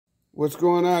What's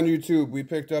going on, YouTube? We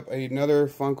picked up another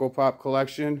Funko Pop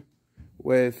collection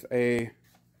with a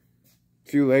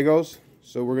few Legos.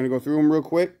 So we're going to go through them real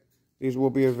quick. These will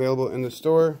be available in the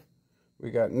store. We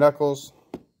got Knuckles.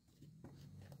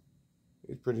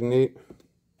 He's pretty neat.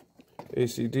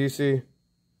 AC/DC.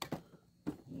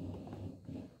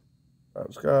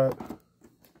 Bob Scott.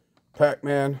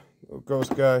 Pac-Man. Little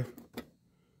ghost guy.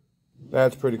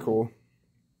 That's pretty cool.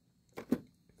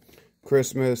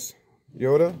 Christmas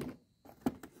Yoda.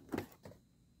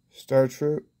 Star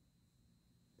Trek.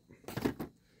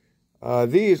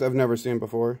 These I've never seen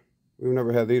before. We've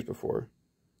never had these before.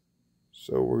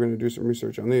 So we're going to do some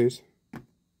research on these.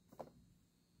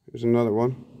 Here's another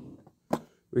one.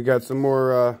 We got some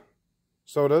more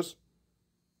sodas.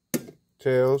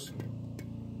 Tails.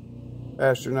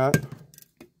 Astronaut.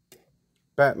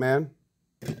 Batman.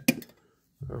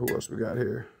 Who else we got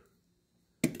here?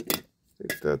 I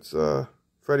think that's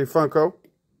Freddy Funko.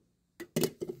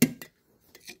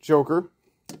 Joker.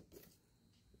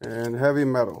 And Heavy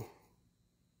Metal.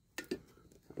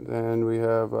 And then we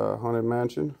have Haunted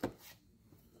Mansion.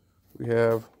 We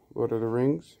have Lord of the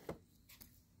Rings.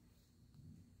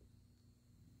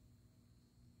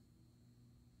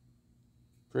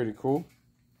 Pretty cool.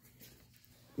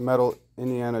 Metal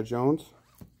Indiana Jones.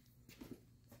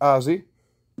 Ozzy.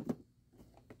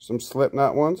 Some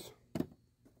Slipknot ones.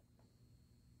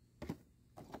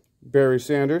 Barry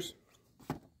Sanders.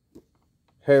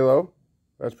 Halo.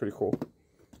 That's pretty cool.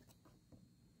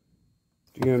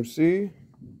 DMC.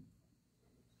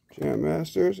 Jam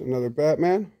Masters. Another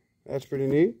Batman. That's pretty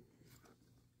neat.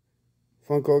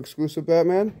 Funko exclusive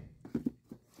Batman.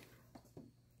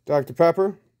 Dr.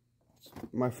 Pepper.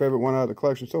 My favorite one out of the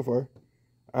collection so far.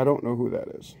 I don't know who that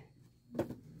is.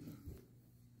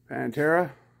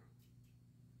 Pantera.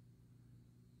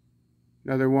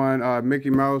 Another one,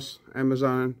 Mickey Mouse,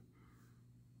 Amazon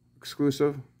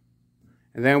exclusive.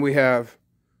 And then we have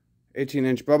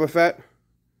 18-inch Boba Fett. And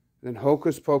then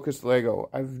Hocus Pocus Lego.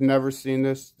 I've never seen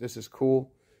this. This is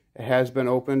cool. It has been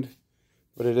opened,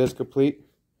 but it is complete.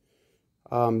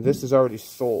 This is already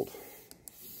sold.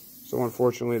 So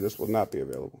unfortunately, this will not be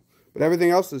available. But everything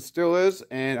else still is,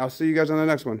 and I'll see you guys on the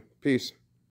next one. Peace.